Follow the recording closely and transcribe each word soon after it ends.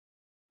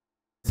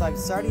So I'm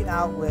starting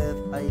out with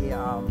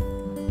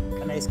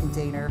a nice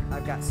container.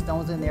 I've got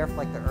stones in there for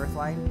like the earth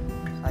line.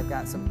 I've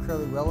got some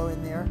curly willow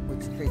in there,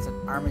 which creates an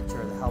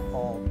armature to help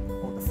hold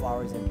the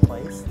flowers in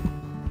place.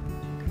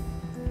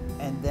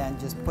 And then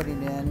just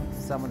putting in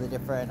some of the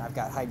different, I've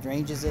got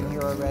hydrangeas in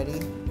here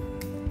already.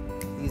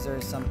 These are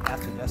some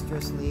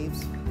aspidistra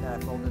leaves that I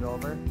folded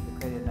over to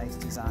create a nice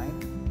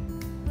design.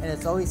 And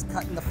it's always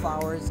cutting the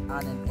flowers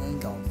on an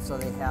angle so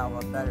they have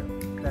a better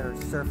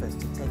surface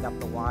to take up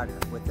the water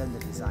within the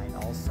design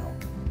also.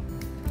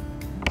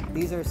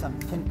 These are some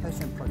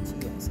pincushion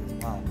proteas as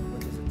well,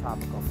 which is a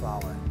tropical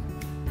flower.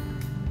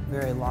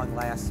 Very long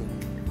lasting.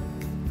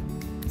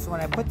 So when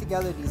I put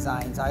together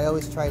designs, I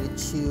always try to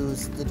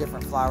choose the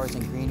different flowers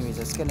and greeneries.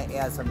 It's going to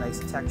add some nice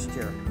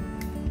texture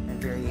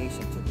and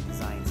variation to the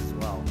designs as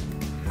well.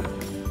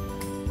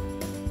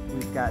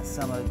 We've got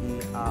some of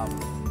the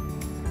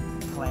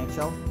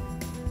calancho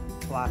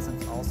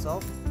blossoms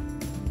also.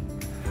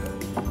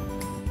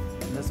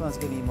 And this one's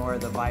going to be more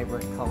of the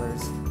vibrant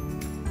colors,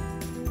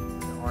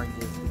 the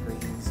oranges, the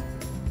greens,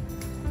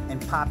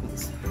 and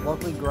poppies,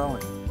 locally grown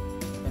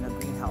in a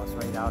greenhouse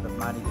right out of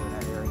Montague in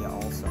that area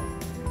also.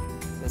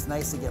 It's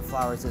nice to get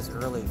flowers this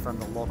early from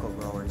the local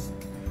growers.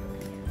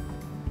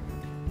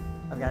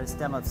 I've got a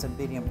stem of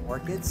Muskegon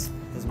orchids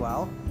as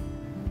well,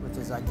 which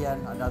is again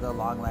another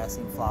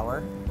long-lasting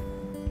flower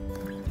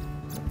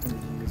that can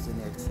be used in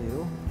there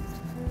too.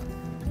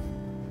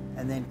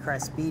 And then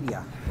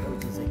Craspedia,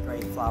 which is a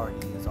great flower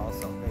to use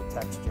also, great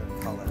texture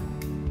and color.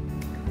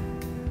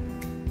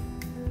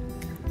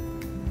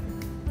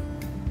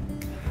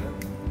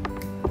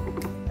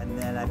 And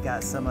then I've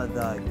got some of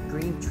the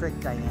green trick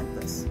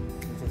dianthus,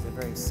 which is a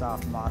very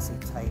soft, mossy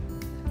type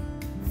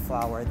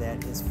flower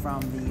that is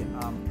from the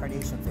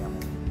carnation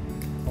family.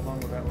 How long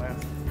will that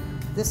last?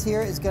 This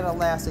here is going to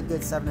last a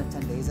good 7 to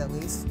 10 days at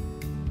least,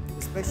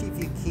 especially if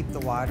you keep the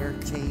water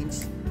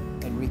changed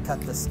and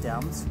recut the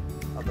stems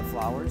of the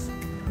flowers.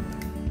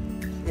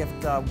 If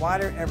the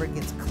water ever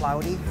gets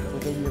cloudy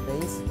within your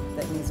vase,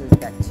 that means there's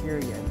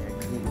bacteria in there.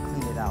 You need to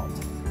clean it out.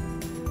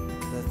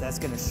 That's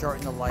going to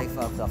shorten the life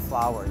of the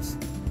flowers.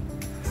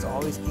 So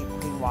always keep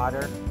clean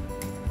water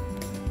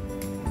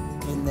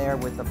in there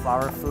with the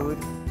flower food.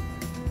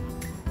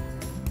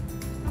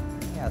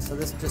 Yeah, so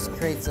this just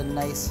creates a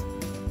nice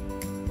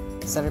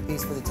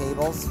centerpiece for the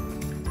tables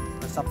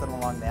or something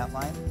along that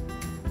line.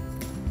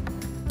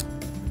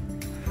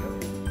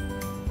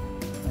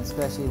 And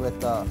especially with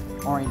the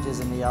oranges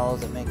and the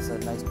yellows, it makes a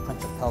nice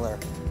punch of color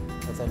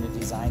within the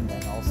design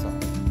then also.